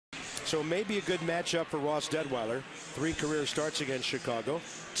So maybe a good matchup for Ross Detwiler. 3 career starts against Chicago.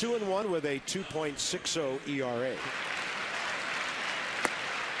 2-1 with a 2.60 ERA.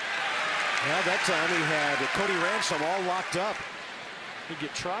 Well, that time he had Cody Ransom all locked up. He'd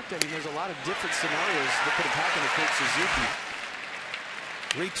get trucked. I mean, there's a lot of different scenarios that could have happened to Kurt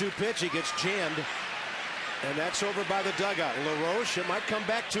Suzuki. 3-2 pitch, he gets jammed. And that's over by the dugout. LaRoche, it might come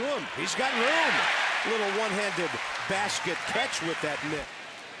back to him. He's got room. Little one-handed basket catch with that mitt.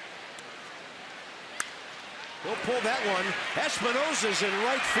 He'll pull that one. Espinosa's in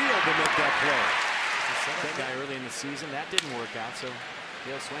right field to make that play. That guy early in the season, that didn't work out. So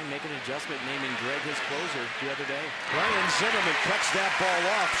Dale Swain making an adjustment, naming Greg his closer the other day. Ryan Zimmerman cuts that ball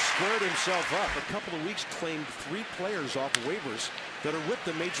off, squared himself up. A couple of weeks claimed 3 players off waivers that are with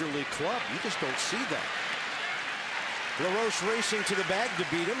the Major League club. You just don't see that. LaRoche racing to the bag to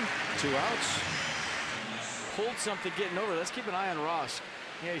beat him. 2 outs. Pulled something getting over. Let's keep an eye on Ross.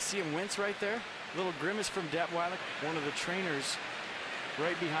 Yeah, you see him wince right there. Little grimace from Detwiler, one of the trainers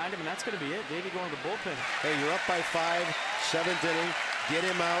right behind him, and that's going to be it. Davey going to the bullpen. Hey, you're up by 5, 7th inning. Get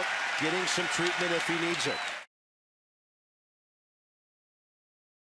him out, getting some treatment if he needs it.